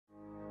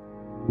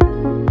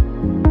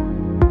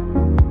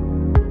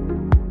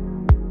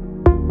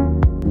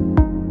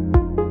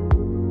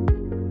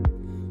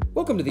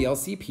Welcome to the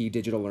LCP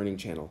Digital Learning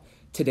Channel.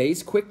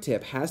 Today's quick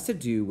tip has to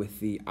do with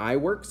the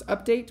iWorks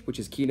update, which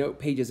is Keynote,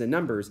 Pages, and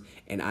Numbers,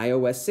 and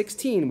iOS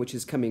 16, which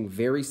is coming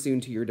very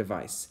soon to your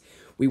device.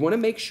 We want to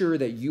make sure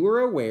that you are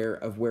aware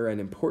of where an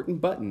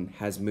important button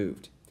has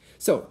moved.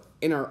 So,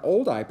 in our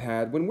old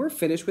iPad, when we're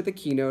finished with the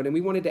Keynote and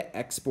we wanted to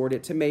export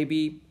it to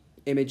maybe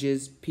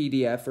images,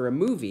 PDF, or a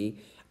movie,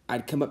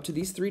 I'd come up to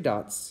these three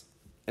dots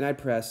and I'd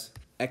press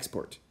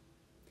Export.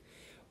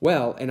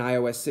 Well, in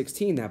iOS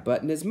 16, that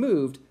button is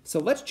moved, so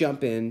let's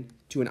jump in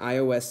to an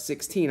iOS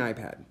 16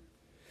 iPad.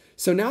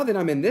 So now that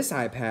I'm in this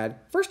iPad,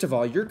 first of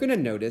all, you're going to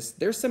notice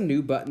there's some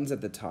new buttons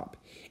at the top.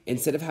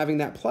 Instead of having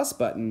that plus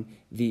button,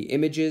 the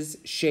images,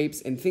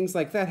 shapes, and things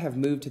like that have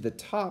moved to the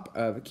top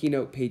of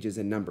Keynote, Pages,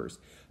 and Numbers.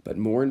 But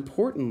more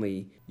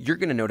importantly, you're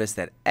going to notice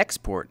that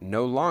Export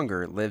no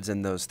longer lives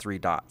in those three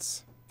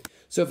dots.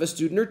 So if a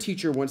student or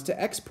teacher wants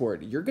to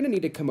export, you're going to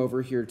need to come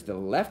over here to the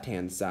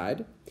left-hand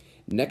side.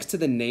 Next to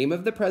the name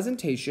of the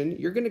presentation,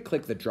 you're going to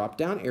click the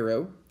drop-down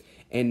arrow,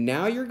 and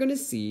now you're going to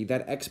see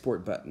that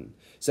export button.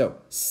 So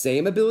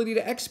same ability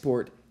to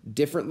export,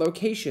 different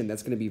location.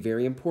 That's going to be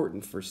very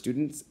important for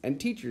students and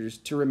teachers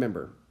to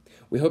remember.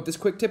 We hope this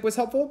quick tip was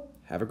helpful.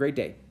 Have a great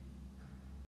day.